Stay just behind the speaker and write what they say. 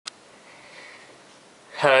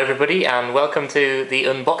Hello everybody and welcome to the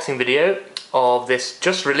unboxing video of this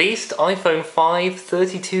just released iPhone 5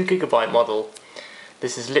 32GB model.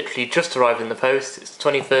 This is literally just arrived in the post. It's the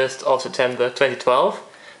 21st of September 2012.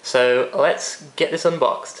 So let's get this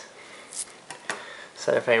unboxed.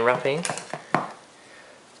 Cellophane wrapping.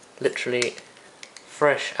 Literally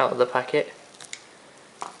fresh out of the packet.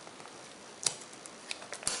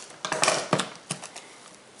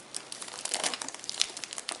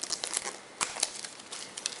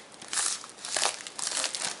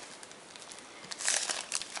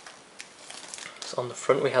 On the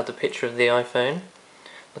front we have the picture of the iPhone,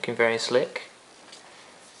 looking very slick.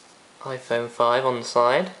 iPhone 5 on the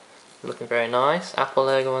side, looking very nice. Apple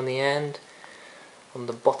logo on the end. On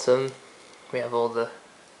the bottom we have all the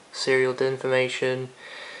serial information.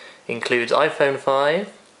 Includes iPhone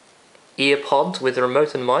 5, ear pods with a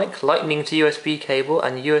remote and mic, lightning to USB cable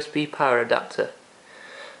and USB power adapter.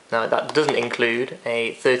 Now that doesn't include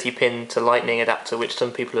a 30-pin to lightning adapter, which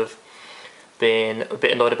some people have been a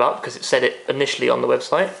bit annoyed about because it said it initially on the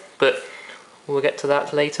website, but we'll get to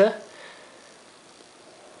that later.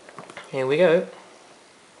 Here we go.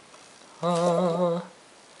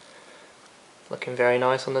 Looking very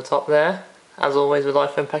nice on the top there. As always with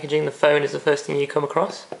iPhone packaging, the phone is the first thing you come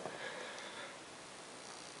across.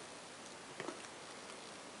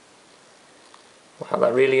 Wow,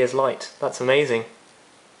 that really is light. That's amazing.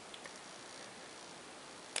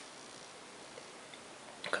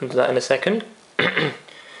 Come to that in a second.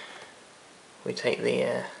 We take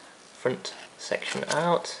the front section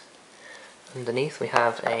out. Underneath we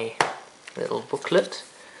have a little booklet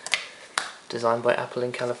designed by Apple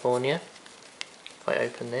in California. If I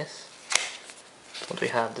open this, what do we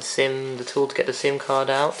have? The tool to get the SIM card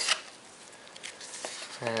out.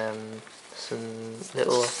 Some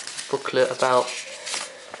little booklet about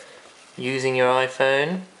using your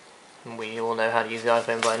iPhone. We all know how to use the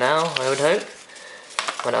iPhone by now, I would hope.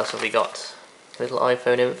 What else have we got? A little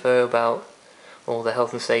iPhone info about all the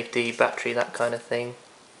health and safety, battery, that kind of thing.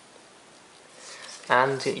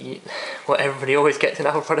 And what everybody always gets in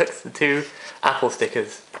Apple products, the 2 Apple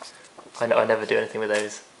stickers. I never do anything with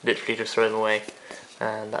those, literally just throw them away.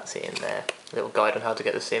 And that's it in there. A little guide on how to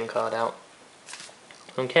get the SIM card out.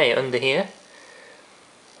 Okay, under here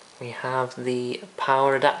we have the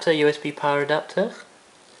power adapter, USB power adapter.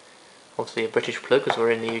 Obviously a British plug because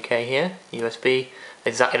we're in the UK here. USB,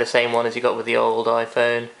 exactly the same one as you got with the old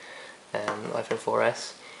iPhone, iPhone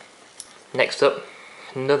 4S. Next up,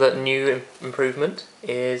 another new improvement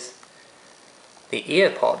is the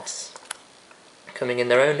ear pods, coming in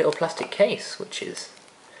their own little plastic case, which is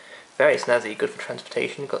very snazzy, good for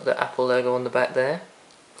transportation. Got the Apple logo on the back there.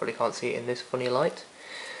 Probably can't see it in this funny light.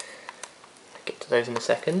 I'll get to those in a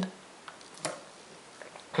second.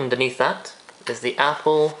 Underneath that is the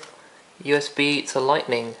Apple USB to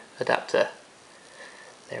lightning adapter.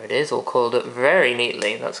 There it is, all coiled up very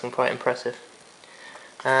neatly. That's quite impressive.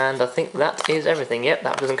 And I think that is everything. Yep,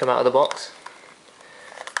 that doesn't come out of the box.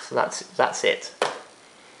 So that's it.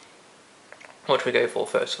 What do we go for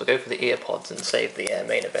first? We'll go for the ear pods and save the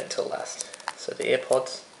main event till last. So the ear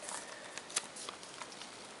pods.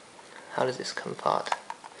 How does this come apart?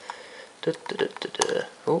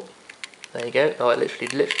 Oh, there you go. Oh, it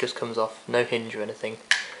literally just comes off. No hinge or anything.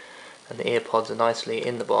 And the ear pods are nicely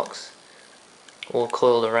in the box, all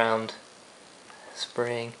coiled around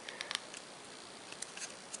spring.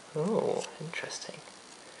 Oh, interesting.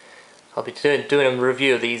 I'll be doing a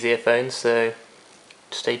review of these earphones, so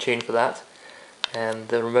stay tuned for that. And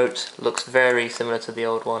the remote looks very similar to the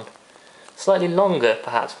old one. Slightly longer,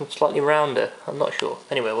 perhaps, slightly rounder, I'm not sure.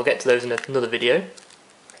 Anyway, we'll get to those in another video.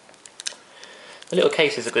 The little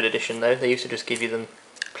case is a good addition though. They used to just give you them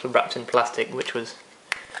wrapped in plastic, which was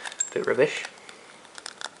a bit rubbish.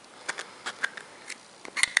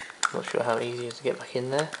 Not sure how easy it is to get back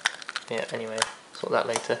in there. Yeah, anyway, sort that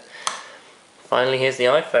later. Finally, here's the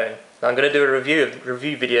iPhone. Now, I'm going to do a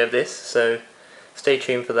review video of this, so stay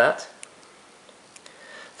tuned for that.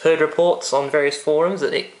 I've heard reports on various forums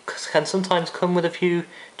that it can sometimes come with a few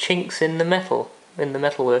chinks in the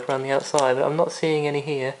metalwork around the outside, but I'm not seeing any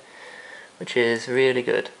here, which is really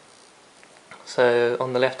good. So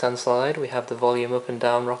on the left hand side we have the volume up and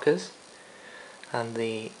down rockers and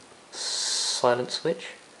the silent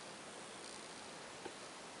switch.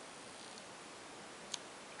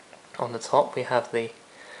 On the top we have the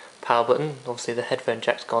power button. Obviously the headphone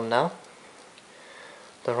jack's gone now.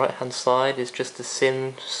 The right hand side is just the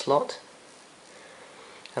SIM slot,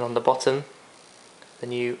 and on the bottom the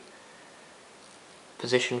new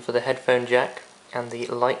position for the headphone jack and the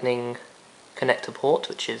lightning connector port,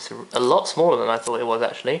 which is a lot smaller than I thought it was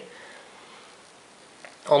actually.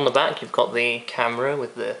 On the back you've got the camera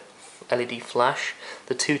with the LED flash,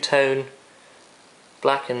 the two-tone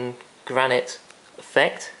black and granite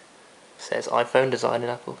effect. It says iPhone designed in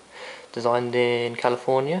Apple, designed in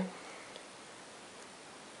California.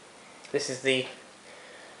 This is the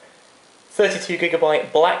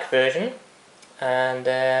 32GB black version,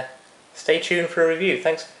 and stay tuned for a review.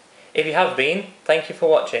 Thanks. If you have been, thank you for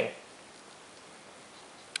watching.